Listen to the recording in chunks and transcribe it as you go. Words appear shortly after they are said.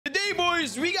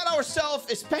boys, we got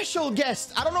ourselves a special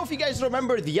guest. I don't know if you guys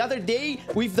remember the other day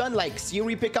we've done like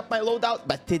Siri pick up my loadout,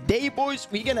 but today, boys,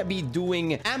 we're gonna be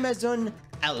doing Amazon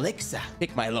Alexa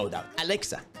pick my loadout.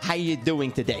 Alexa, how you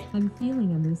doing today? I'm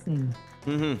feeling amazing.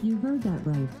 You heard that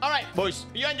right. All right, boys,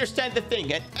 you understand the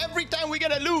thing. And every time we're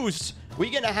gonna lose,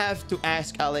 we're gonna have to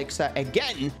ask Alexa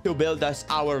again to build us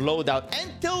our loadout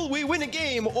until we win a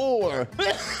game or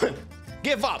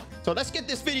give up. So let's get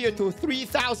this video to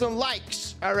 3,000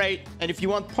 likes. All right. And if you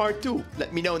want part 2,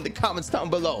 let me know in the comments down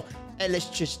below. And let's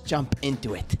just jump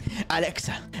into it.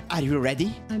 Alexa, are you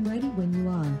ready? I'm ready when you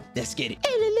are. Let's get it.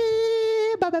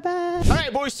 All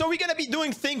right, boys, so we're gonna be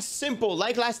doing things simple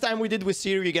like last time we did with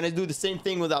Siri. We're gonna do the same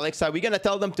thing with Alexa. We're gonna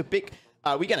tell them to pick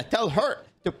we're gonna tell her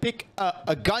to pick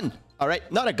a gun. All right,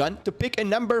 not a gun, to pick a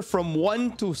number from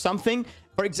 1 to something.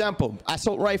 For example,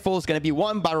 assault rifle is gonna be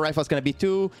 1, battle rifle is gonna be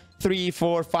 2, 3,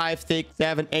 4, 5, 6,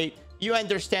 7, 8. You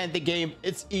understand the game.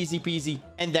 It's easy peasy,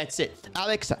 and that's it.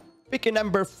 Alexa, pick a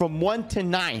number from 1 to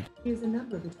 9. Here's a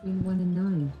number between 1 and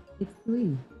 9. It's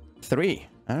 3. 3.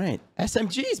 All right.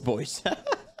 SMGs, boys.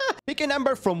 Pick a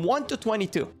number from 1 to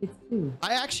 22. It's 2.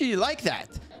 I actually like that.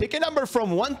 Pick a number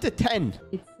from 1 to 10.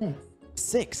 It's 6.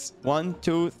 6. 1,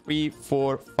 2, 3,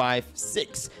 4, 5,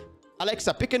 6.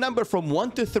 Alexa, pick a number from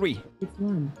 1 to 3. It's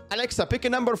 1. Alexa, pick a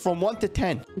number from 1 to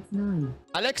 10. It's 9.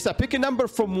 Alexa, pick a number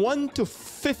from 1 to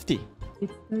 50.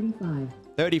 It's 35.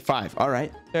 35. All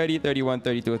right. 30, 31,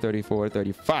 32, 34,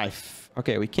 35.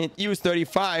 Okay, we can't use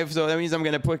 35, so that means I'm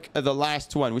going to pick the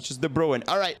last one, which is the Bruin.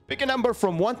 All right. Pick a number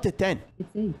from 1 to 10.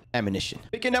 It's 8. Ammunition.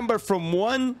 Pick a number from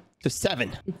 1 to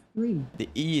 7. It's 3. The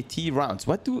EAT rounds.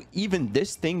 What do even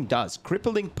this thing does?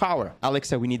 Crippling power.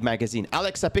 Alexa, we need magazine.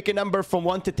 Alexa, pick a number from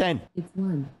 1 to 10. It's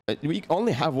 1. We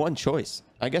only have one choice.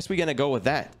 I guess we're going to go with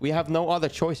that. We have no other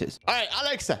choices. All right,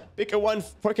 Alexa, pick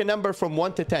a number from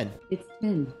 1 to 10. It's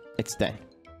 10. It's 10.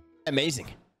 Amazing.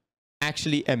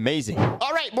 Actually amazing.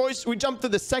 All right, boys, we jump to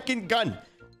the second gun.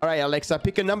 All right, Alexa,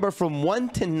 pick a number from 1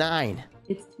 to 9.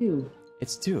 It's 2.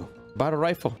 It's 2. Battle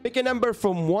rifle. Pick a number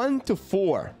from 1 to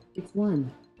 4. It's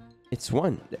 1. It's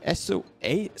 1. The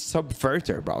SOA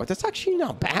subverter, bro. That's actually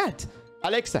not bad.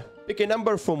 Alexa, pick a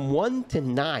number from 1 to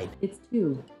 9. It's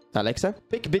 2. Alexa,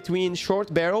 pick between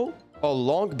short barrel or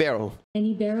long barrel.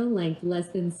 Any barrel length less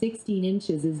than 16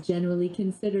 inches is generally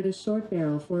considered a short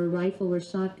barrel for a rifle or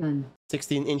shotgun.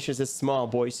 16 inches is small,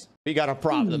 boys. We got a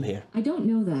problem here. I don't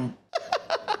know that.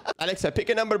 Alexa, pick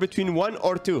a number between 1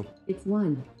 or 2. It's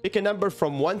 1. Pick a number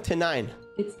from 1 to 9.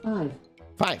 It's 5.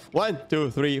 5. 1, 2,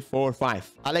 3, 4,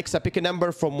 5. Alexa, pick a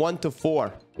number from 1 to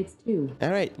 4. It's 2. All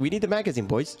right, we need a magazine,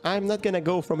 boys. I'm not gonna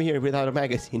go from here without a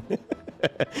magazine.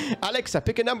 Alexa,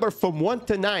 pick a number from 1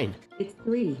 to 9. It's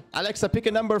 3. Alexa, pick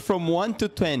a number from 1 to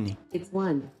 20. It's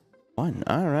 1. 1.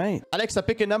 All right. Alexa,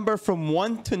 pick a number from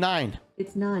 1 to 9.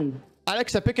 It's 9.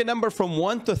 Alexa, pick a number from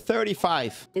 1 to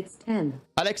 35. It's 10.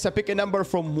 Alexa, pick a number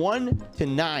from 1 to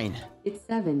 9. It's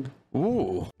 7.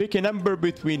 Ooh. Pick a number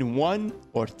between 1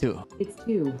 or 2. It's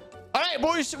 2. All right,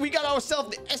 boys, we got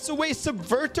ourselves the SOA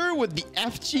Subverter with the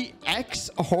FGX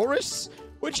Horus,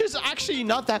 which is actually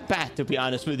not that bad, to be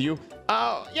honest with you.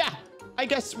 Yeah, I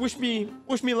guess wish me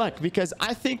luck, because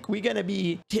I think we're gonna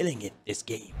be killing it this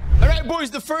game. All right, boys,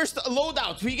 the first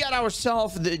loadout, we got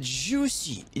ourselves the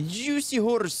juicy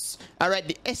horse. All right,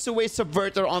 the SOA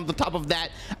Subverter on the top of that.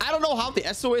 I don't know how the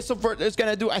SOA Subverter is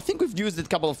gonna do. I think we've used it a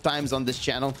couple of times on this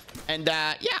channel, and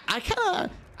yeah, I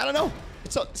don't know.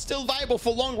 It's still viable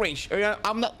for long range.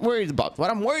 I'm not worried about.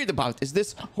 What I'm worried about is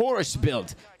this horse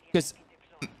build, because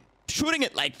shooting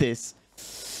it like this,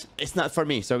 it's not for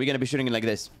me. So we're gonna be shooting it like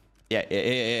this.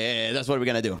 Yeah, that's what we're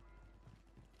gonna do.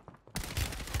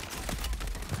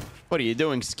 What are you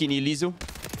doing, Skinny Lizu?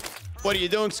 What are you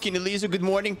doing, Skinny Lizu? Good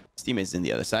morning. His teammate's in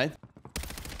the other side.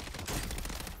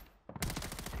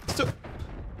 So,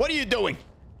 what are you doing?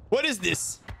 What is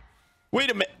this? Wait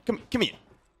a minute. Come here.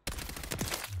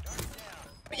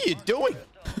 What are you doing?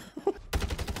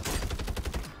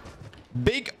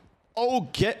 Big O,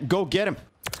 go get him.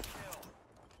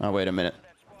 Oh, wait a minute.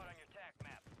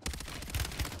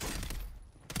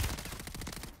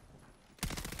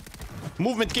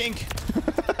 Movement king.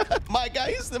 My guy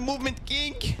is the movement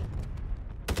king.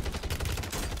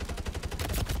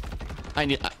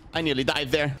 I nearly died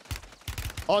there.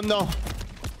 Oh no.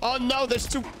 Oh no, there's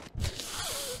two.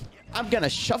 I'm gonna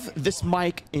shove this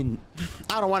mic in.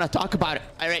 I don't want to talk about it.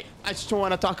 All right, I just don't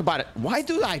want to talk about it. Why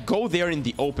do I go there in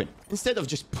the open instead of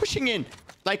just pushing in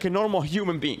like a normal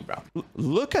human being, bro?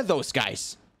 Look at those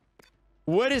guys.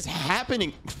 What is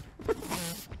happening?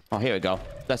 Oh, here we go.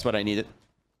 That's what I needed.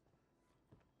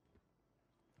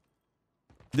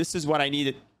 This is what I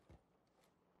needed.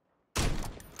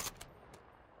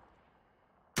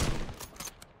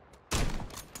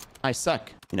 I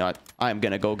suck. You know what? I'm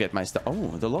gonna go get my stuff.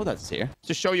 Oh, the loadout's here.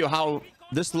 To show you how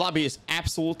this lobby is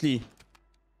absolutely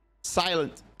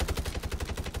silent.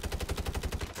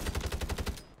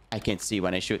 I can't see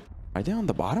when I shoot. Are they on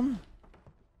the bottom?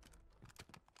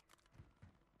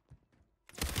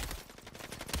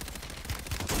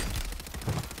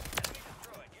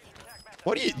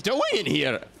 What are you doing in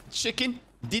here? Chicken?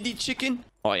 Diddy chicken?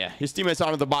 Oh yeah, his teammates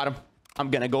are on the bottom. I'm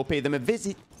gonna go pay them a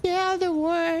visit. Tell the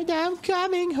word I'm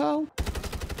coming home.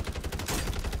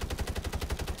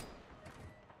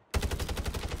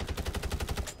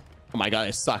 Oh my god,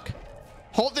 I suck.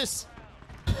 Hold this.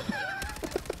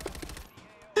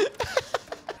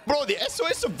 Bro, the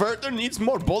SOS Subverter needs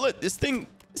more bullet. This thing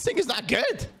is not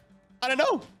good. I don't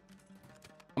know.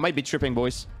 I might be tripping,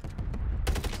 boys.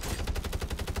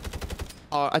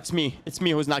 Oh, it's me. It's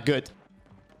me who's not good.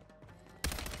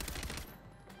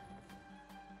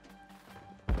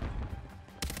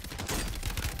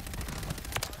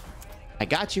 I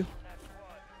got you.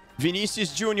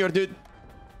 Vinicius Jr., dude.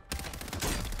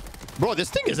 Bro, this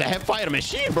thing is a hellfire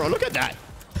machine, bro. Look at that.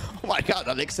 Oh my god,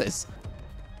 Alexis.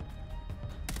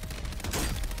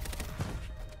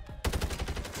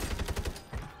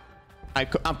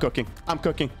 I'm cooking. I'm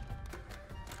cooking.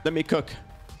 Let me cook.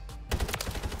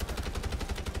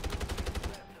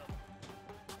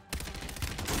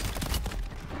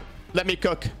 Let me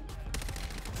cook.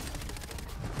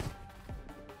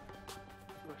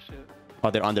 Oh, shit.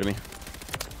 Oh, they're under me.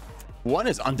 One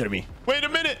is under me. Wait a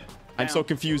minute. I'm so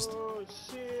confused. Oh,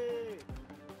 shit.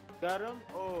 Got him?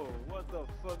 Oh, what the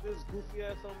fuck? This goofy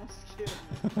ass almost killed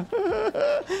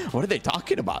me. What are they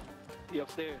talking about? He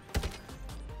upstairs.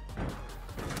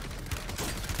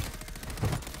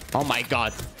 Oh my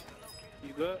god.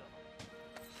 You good?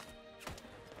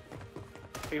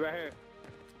 He right here.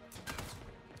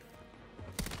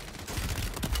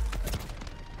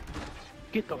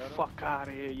 Get the fuck out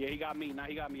of here. Yeah, he got me. Now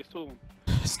he got me. It's two of them.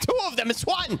 It's two of them. It's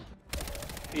one.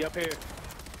 He up here.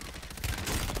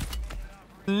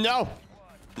 No.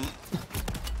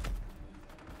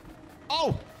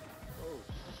 Oh. Oh,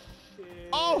 shit.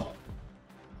 Oh.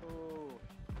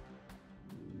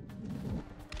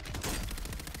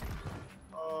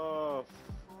 Oh,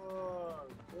 fuck.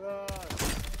 God.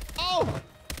 Oh.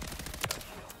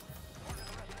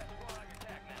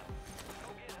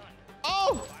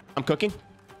 Oh. I'm cooking.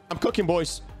 I'm cooking,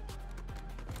 boys.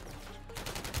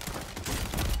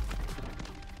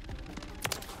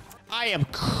 I am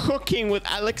cooking with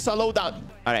Alexa Loadout.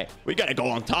 All right, we gotta go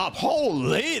on top.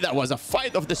 Holy, that was a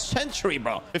fight of the century,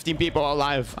 bro. 15 people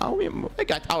alive. Oh, we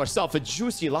got ourselves a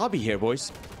juicy lobby here,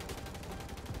 boys.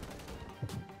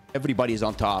 Everybody's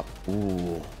on top.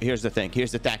 Ooh, here's the thing.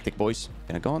 Here's the tactic, boys.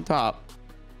 Gonna go on top.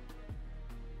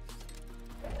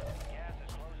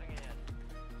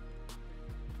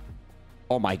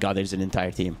 Oh my god, there's an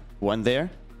entire team. One there.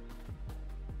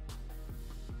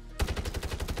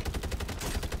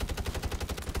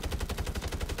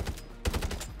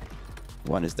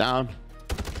 One is down.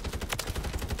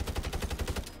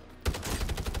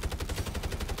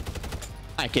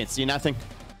 I can't see nothing.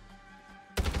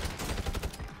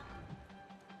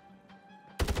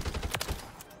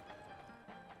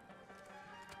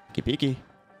 Peeky.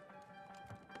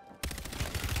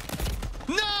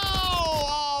 No!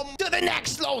 To the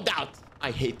next loadout. I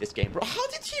hate this game, bro. How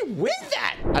did he win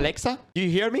that? Alexa, do you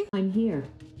hear me? I'm here.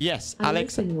 Yes, I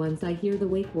Alexa. listen once I hear the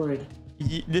wake word.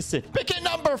 Listen, pick a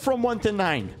number from 1 to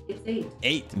 9. It's 8.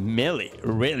 8 milli?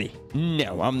 Really?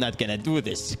 No, I'm not gonna do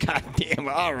this. God damn.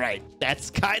 All right.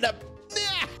 That's kind of...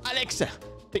 Alexa,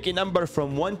 pick a number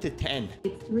from 1 to 10.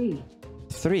 It's 3.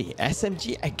 3.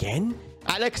 SMG again?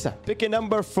 Alexa, pick a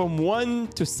number from 1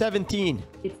 to 17.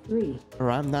 It's 3.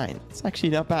 Round 9. It's actually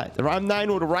not bad. Round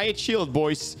 9 with a riot shield,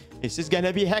 boys. This is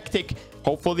gonna be hectic.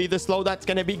 Hopefully this loadout's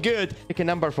gonna be good. Pick a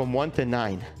number from 1 to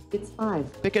 9. It's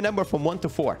 5. Pick a number from 1 to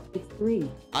 4. It's 3.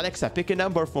 Alexa, pick a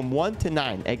number from 1 to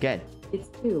 9 again. It's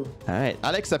 2. All right.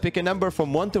 Alexa, pick a number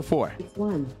from 1 to 4. It's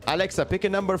 1. Alexa, pick a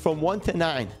number from 1 to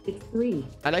 9. It's 3.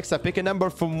 Alexa, pick a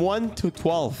number from 1 to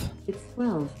 12. It's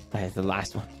 12. That's the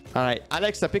last one. All right.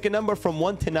 Alexa, pick a number from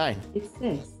 1 to 9. It's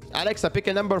 6. Alexa, pick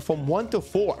a number from 1 to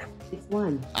 4. It's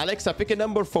 1. Alexa, pick a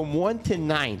number from 1 to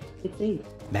 9. It's 8.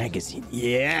 Magazine.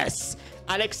 Yes.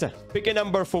 Alexa, pick a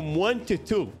number from 1 to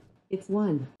 2. It's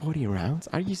 1. 40 rounds?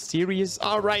 Are you serious?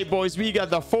 All right, boys. We got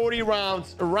the 40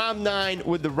 rounds, round 9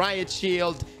 with the riot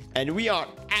shield. And we are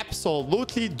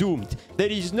absolutely doomed. There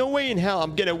is no way in hell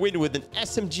I'm going to win with an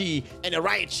SMG and a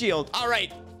riot shield. All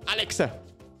right, Alexa,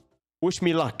 wish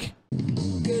me luck.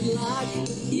 Good luck,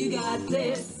 you got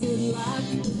this. Good luck,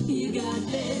 you got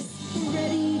this.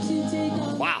 Ready to take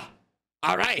off. Wow.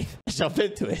 All right. Let's jump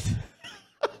into it.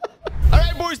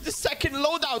 boys, the second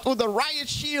loadout with the riot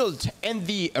shield and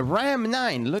the Ram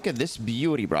 9. Look at this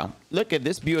beauty, bro. Look at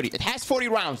this beauty. It has 40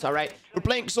 rounds, all right? We're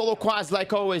playing solo quads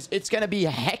like always. It's going to be a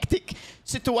hectic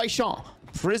situation.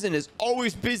 Prison is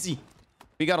always busy.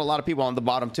 We got a lot of people on the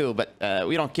bottom too, but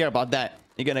we don't care about that.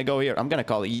 You're going to go here. I'm going to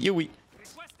call it Yui.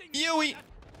 Yui.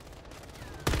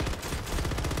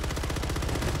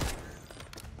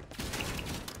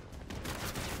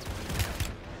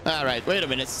 All right, wait a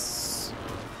minute.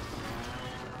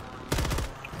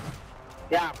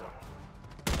 Yeah.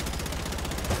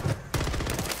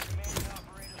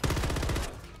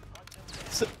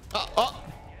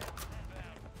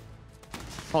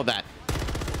 Hold that.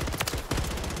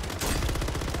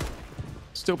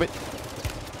 Stupid.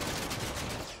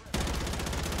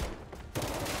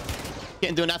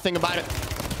 Can't do nothing about it.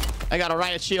 I got a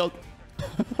riot shield.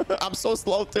 I'm so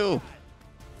slow too.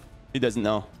 He doesn't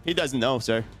know. He doesn't know,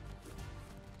 sir.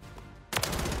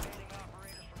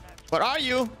 What are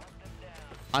you?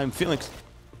 I'm feeling...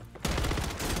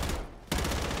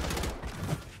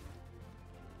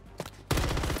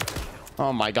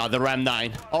 Oh my god, the Ram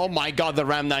 9. Oh my god, the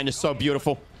Ram 9 is so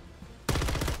beautiful.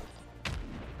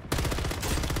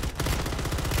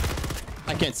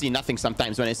 I can't see nothing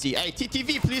sometimes when I see... Hey,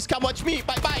 TTV, please come watch me.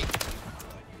 Bye-bye.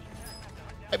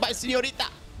 Bye-bye, señorita.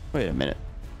 Wait a minute.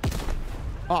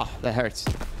 Oh, that hurts.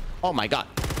 Oh my god.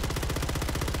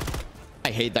 I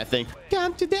hate that thing.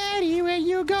 Come to daddy, where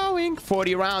you going?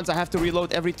 40 rounds. I have to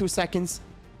reload every 2 seconds.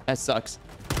 That sucks.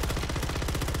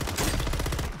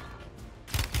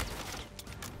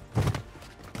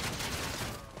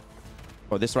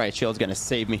 Oh, this riot shield's gonna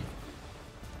save me.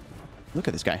 Look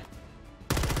at this guy.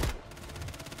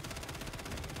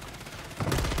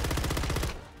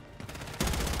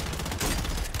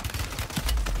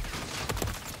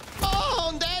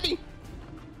 Oh, daddy.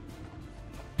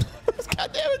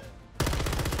 God damn it.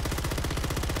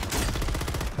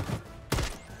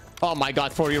 Oh my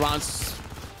god, 40 rounds.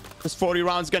 This 40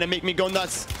 rounds gonna make me go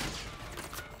nuts.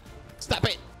 Stop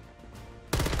it.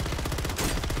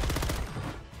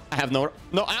 I have no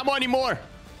ammo anymore.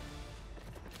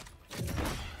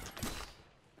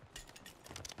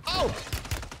 Oh!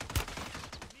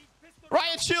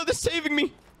 Riot shield is saving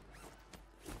me.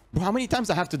 Bro, how many times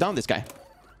I have to down this guy?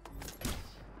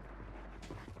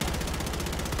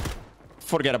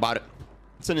 Forget about it.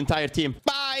 It's an entire team.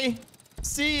 Bye.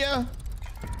 See ya.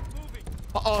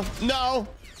 Uh-oh. No.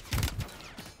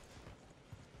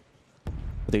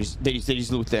 There's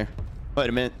loot there. Wait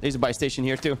a minute. There's a buy station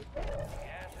here too.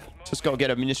 Just go get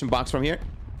a munition box from here.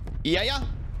 Yeah.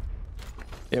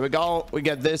 Here we go. We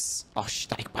get this. Oh,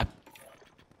 shit. I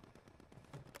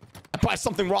bought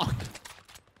something wrong.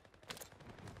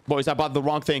 Boys, I bought the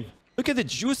wrong thing. Look at the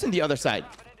juice on the other side.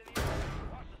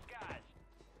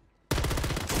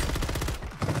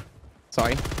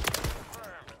 Sorry.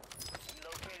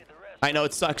 I know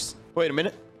it sucks. Wait a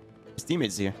minute. His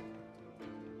teammate's here.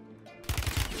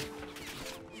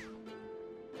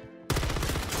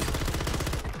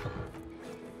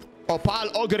 Opal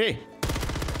Ogre.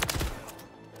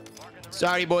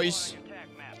 Sorry, boys.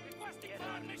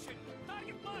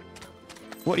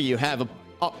 What do you have?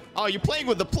 Oh, you're playing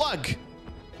with the plug.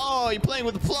 Oh, you're playing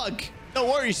with the plug. No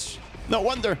worries. No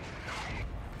wonder.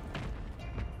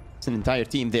 It's an entire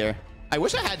team there. I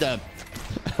wish I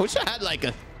had like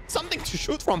something to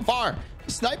shoot from far.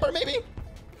 A sniper, maybe?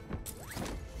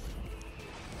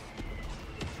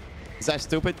 Is that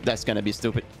stupid? That's gonna be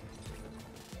stupid.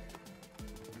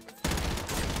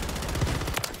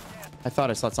 I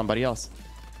thought I saw somebody else.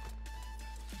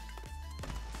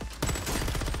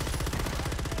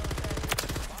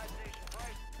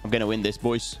 I'm gonna win this,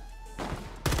 boys.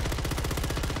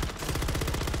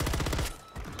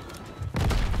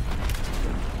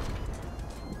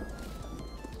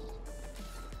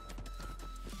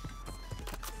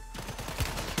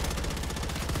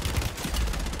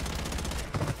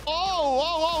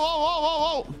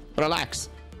 Oh. Relax.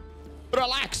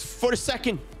 Relax for a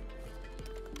second.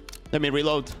 Let me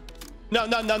reload. No.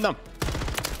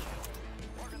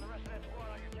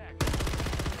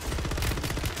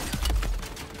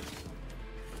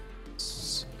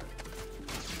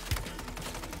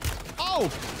 Oh!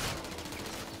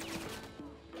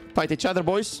 Fight each other,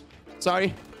 boys.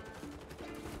 Sorry.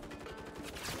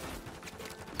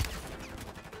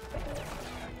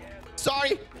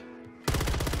 Sorry.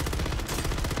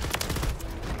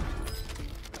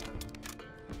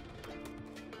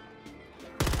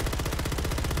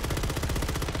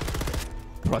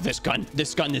 Bro, this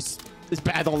gun is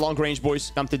bad on long range,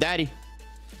 boys. Come to daddy.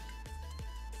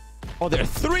 Oh, there are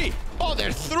three. Oh, there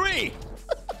are three.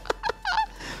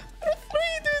 There are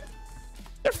three, dude.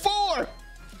 There are four.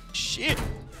 Shit.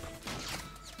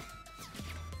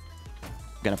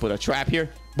 gonna put a trap here.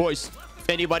 Boys, if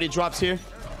anybody drops here,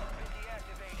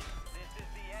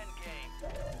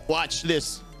 watch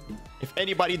this. If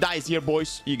anybody dies here,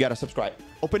 boys, you gotta subscribe.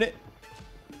 Open it.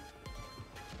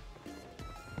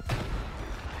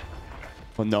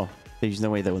 Oh no, there's no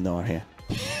way they will know we're here.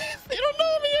 They don't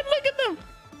know me yet. Look at them.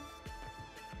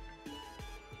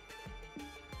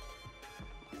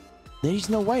 There's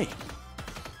no way.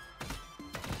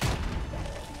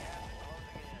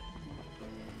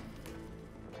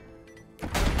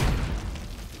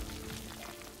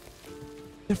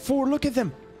 They're four. Look at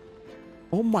them.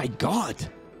 Oh my god.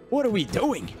 What are we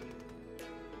doing?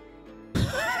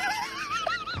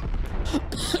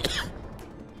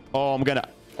 Oh, I'm gonna...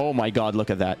 Oh my god, look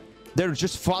at that. They're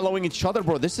just following each other,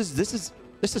 bro. This is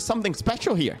something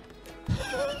special here.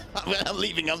 I'm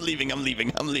leaving.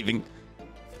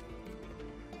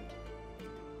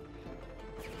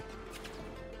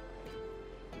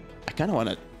 I kind of want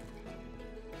to...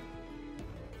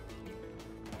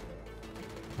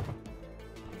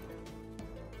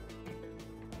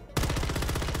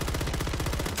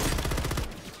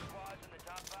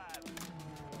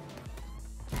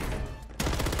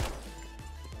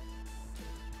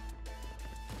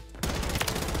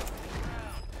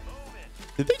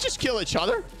 Did they just kill each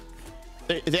other?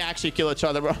 They actually kill each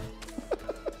other, bro.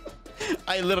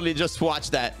 I literally just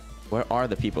watched that. Where are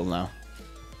the people now?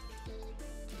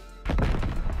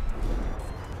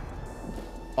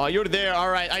 Oh, you're there. All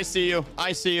right. I see you.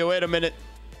 Wait a minute.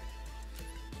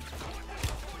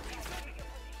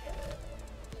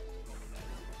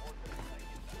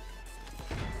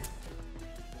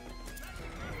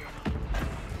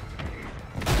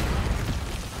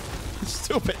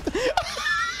 Stupid.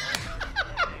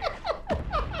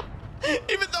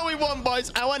 Even though we won,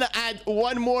 boys, I want to add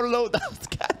one more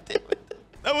loadout. God damn it.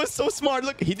 That was so smart.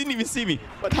 Look, he didn't even see me.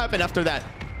 What happened after that?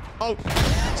 Oh,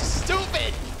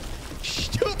 stupid.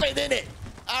 Stupid, innit?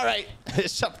 All right.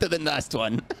 Let's up to the last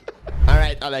one. All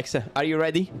right, Alexa, are you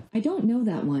ready? I don't know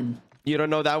that one. You don't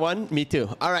know that one? Me too.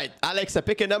 All right, Alexa,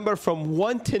 pick a number from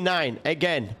 1 to 9.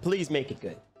 Again, please make it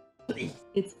good. Please.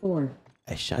 It's 4.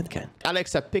 A shotgun.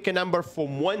 Alexa, pick a number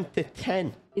from 1 to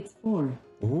 10. It's 4.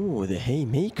 Ooh, the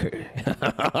haymaker.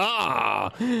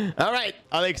 All right,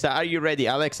 Alexa, are you ready?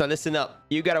 Alexa, listen up.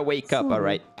 You gotta wake up, all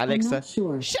right? Alexa, I'm not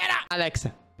sure. shut up.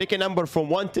 Alexa, pick a number from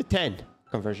 1 to 10.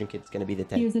 Conversion kit's gonna be the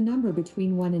 10. Here's a number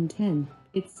between 1 and 10.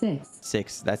 It's 6.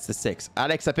 6, that's the 6.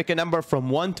 Alexa, pick a number from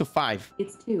 1 to 5.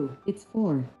 It's 2. It's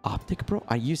 4. Optic, bro?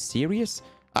 Are you serious?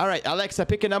 All right, Alexa,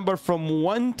 pick a number from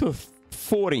 1 to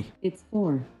 40. It's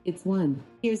 4. It's 1.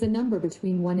 Here's a number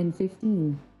between 1 and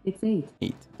 15. It's 8.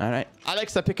 8. All right.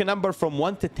 Alexa, pick a number from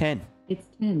 1 to 10. It's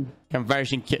 10.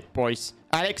 Conversion kit, boys.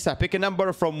 Alexa, pick a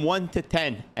number from 1 to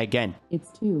 10. Again.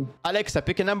 It's 2. Alexa,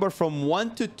 pick a number from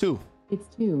 1 to 2. It's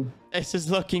 2. This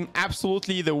is looking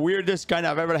absolutely the weirdest gun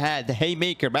I've ever had. The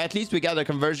haymaker. But at least we got a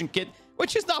conversion kit,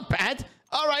 which is not bad.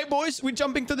 All right, boys. We're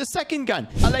jumping to the second gun.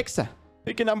 Alexa,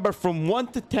 pick a number from 1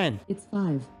 to 10. It's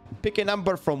 5. Pick a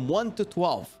number from 1 to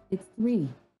 12. It's 3.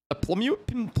 A plummew?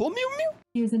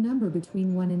 Here's a number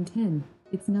between 1 and 10.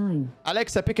 It's 9.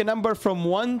 Alexa, pick a number from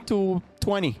 1 to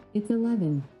 20. It's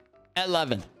 11.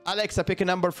 11. Alexa, pick a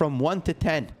number from 1 to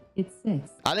 10. It's 6.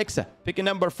 Alexa, pick a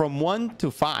number from 1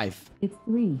 to 5. It's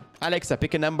 3. Alexa,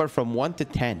 pick a number from 1 to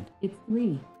 10. It's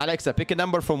 3. Alexa, pick a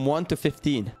number from 1 to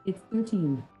 15. It's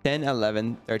 13. 10,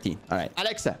 11, 13. All right.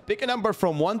 Alexa, pick a number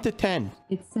from 1 to 10.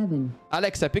 It's 7.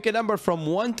 Alexa, pick a number from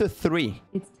 1 to 3.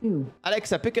 It's 2.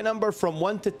 Alexa, pick a number from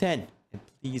 1 to 10. And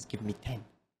please give me 10.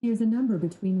 Here's a number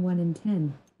between 1 and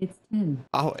 10. It's 10.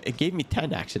 Oh, it gave me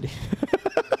 10, actually.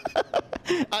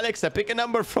 Alexa, pick a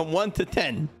number from 1 to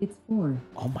 10. It's 4.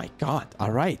 Oh my god.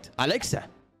 All right. Alexa,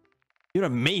 you're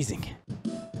amazing.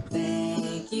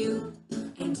 Thank you,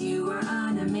 and you are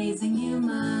an amazing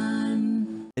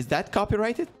human. Is that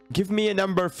copyrighted? Give me a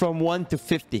number from 1 to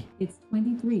 50. It's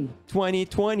 23. 20,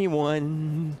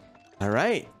 21. All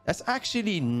right. That's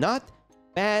actually not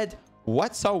bad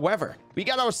whatsoever. We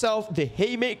got ourselves the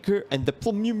haymaker and the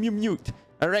plumute.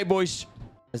 All right, boys.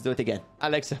 Let's do it again.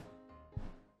 Alexa,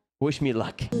 wish me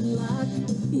luck. Good luck,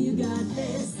 you got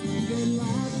this. Good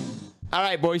luck. All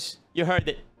right, boys. You heard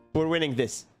it. We're winning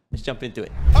this. Let's jump into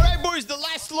it. All right, boys. The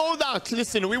last loadout.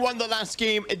 Listen, we won the last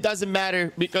game. It doesn't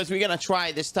matter because we're going to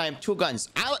try this time 2 guns.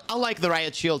 I like the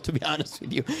riot shield, to be honest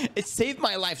with you. It saved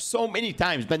my life so many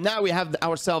times. But now we have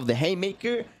ourselves the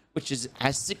haymaker, which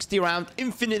has 60 round,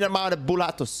 infinite amount of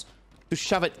bulatos to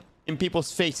shove it in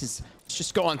people's faces. Let's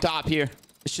just go on top here.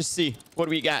 Let's just see what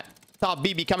we got. Top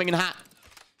BB coming in hot.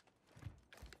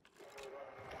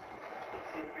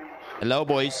 Hello,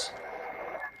 boys.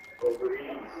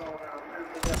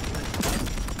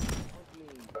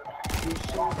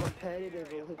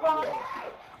 competitive.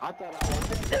 I thought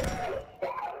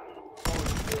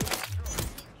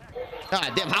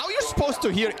God damn, how are you supposed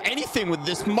to hear anything with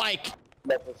this mic?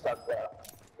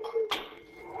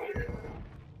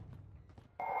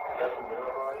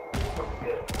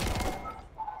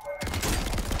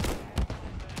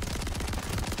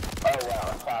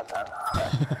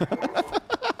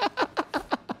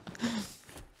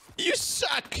 You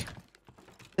suck.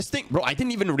 This thing, bro, I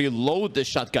didn't even reload the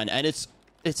shotgun and it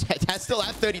still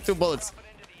has 32 bullets.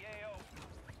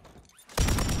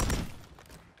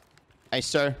 Hey,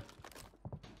 sir.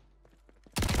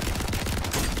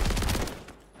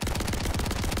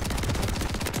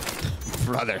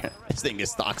 Brother, this thing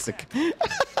is toxic.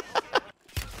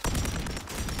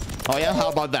 Oh yeah, how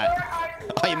about that?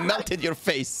 I melted your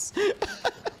face.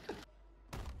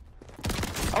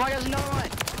 Oh my gosh, no one!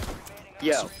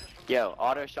 Yo,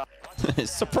 auto shot.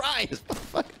 Surprise! What the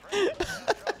fuck?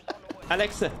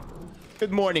 Alexa,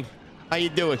 good morning. How you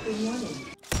doing? Good morning.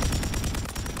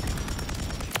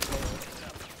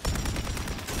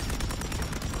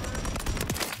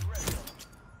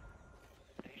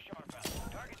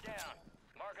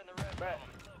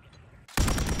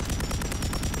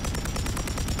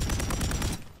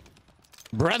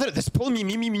 Brother, this pull me.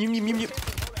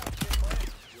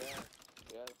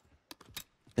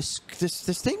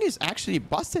 This thing is actually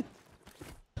busted.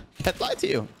 Can't lie to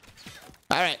you.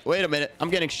 All right, wait a minute. I'm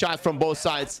getting shot from both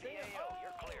sides.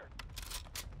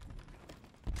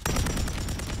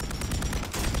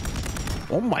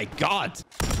 Oh my god.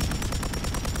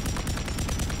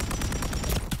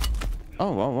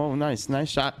 Oh, nice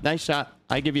shot.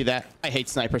 I give you that. I hate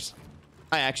snipers.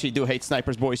 I actually do hate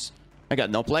snipers, boys. I got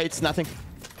no plates, nothing.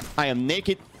 I am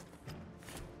naked.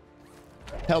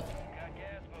 Help.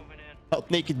 Help,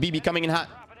 naked BB coming in hot.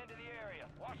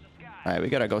 All right, we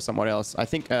gotta go somewhere else. I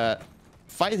think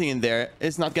fighting in there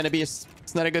is not gonna be it's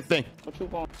not a good thing. what you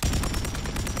want?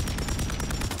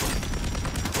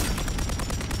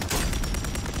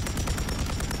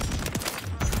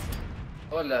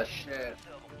 Hola shit.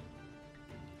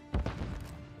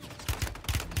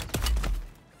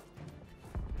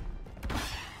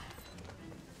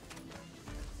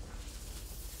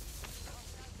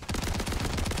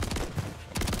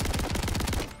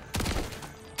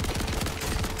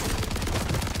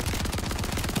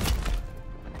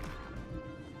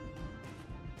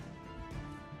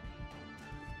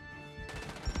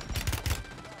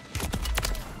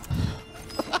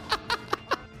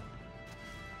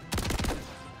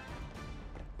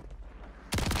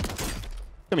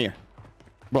 Come here.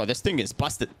 Bro, this thing is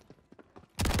busted.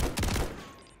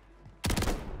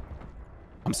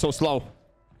 I'm so slow.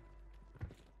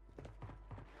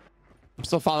 I'm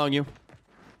still following you.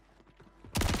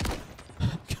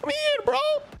 Come here, bro.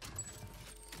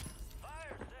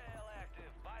 Fire sale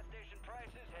active. Buy station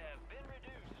prices have been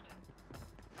reduced.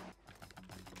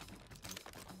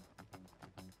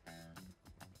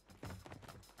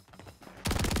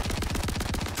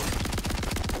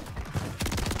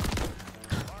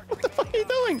 What the fuck are you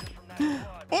doing?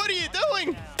 What are you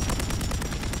doing?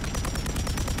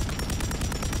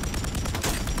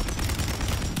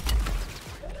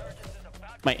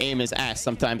 My aim is ass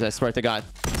sometimes, I swear to God.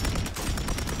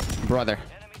 Brother.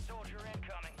 Enemy soldier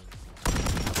incoming.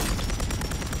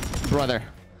 Brother.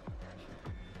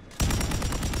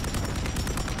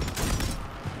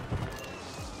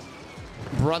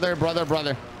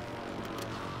 Brother.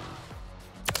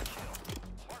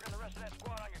 Marking the rest of that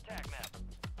squad on your tac map.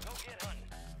 Go get hunting.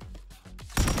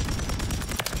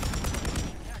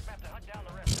 Tac map to hunt down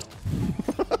the rest of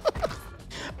them.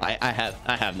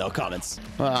 I have no comments.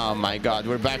 Oh my God,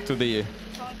 we're back to the.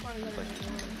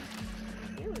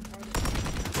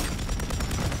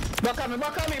 Back on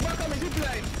me, zip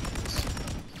line.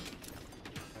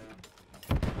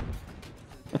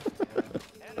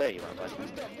 There you are, buddy.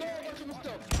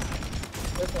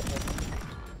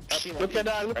 Look at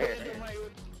that, look Right at here. that.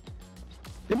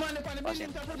 The man up on the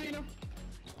building top of the, you know.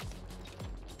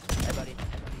 Hey, buddy.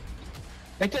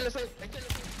 I tell us.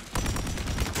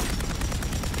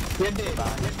 You're dead.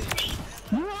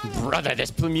 Brother, this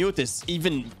Plumute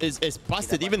is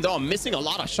busted, even though I'm missing a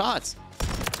lot of shots.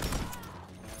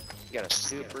 You got a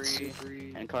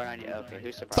Supri and car 90. Okay,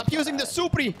 who's surprised? Stop using the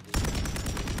Supri.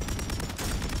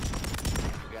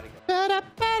 We gotta go.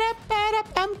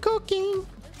 I'm cooking.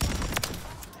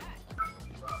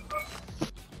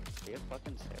 Are you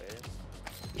fucking serious?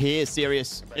 He is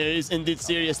serious. He is indeed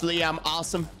serious. Liam,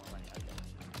 awesome.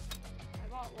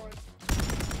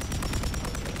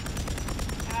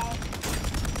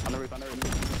 On the roof.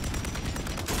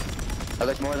 Oh,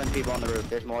 there's more than people on the roof.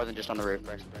 There's more than just on the roof.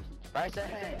 Bryson!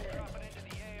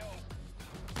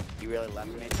 You really left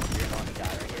me? You're the only guy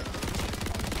right here.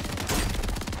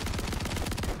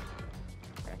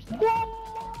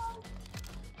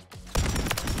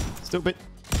 Stupid.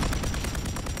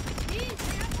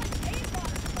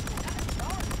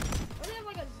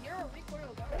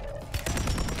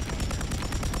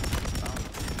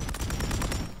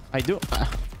 I do. Less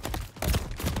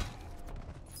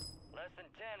than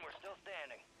 10, we're still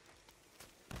standing.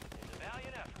 It's a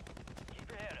valiant effort. Keep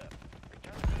your head up.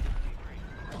 Return to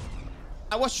C3.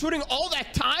 I was shooting all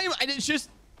that time and it's just...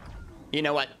 You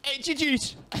know what? Hey,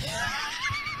 GG's.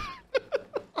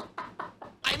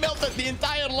 I melted the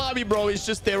entire lobby, bro. It's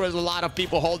just there was a lot of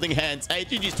people holding hands. Hey,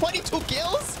 GG's. 22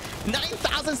 kills?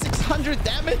 9,600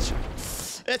 damage?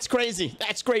 That's crazy.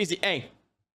 That's crazy. Hey,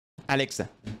 Alexa.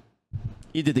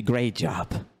 You did a great job.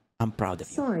 I'm proud of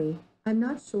you. Sorry, I'm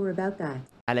not sure about that.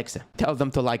 Alexa, tell them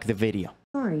to like the video.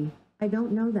 Sorry, I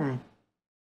don't know that.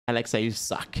 Alexa, you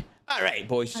suck. All right,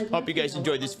 boys. I'd Hope like you to guys know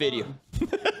enjoyed what this went video. wrong.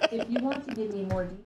 If you want to give me more details.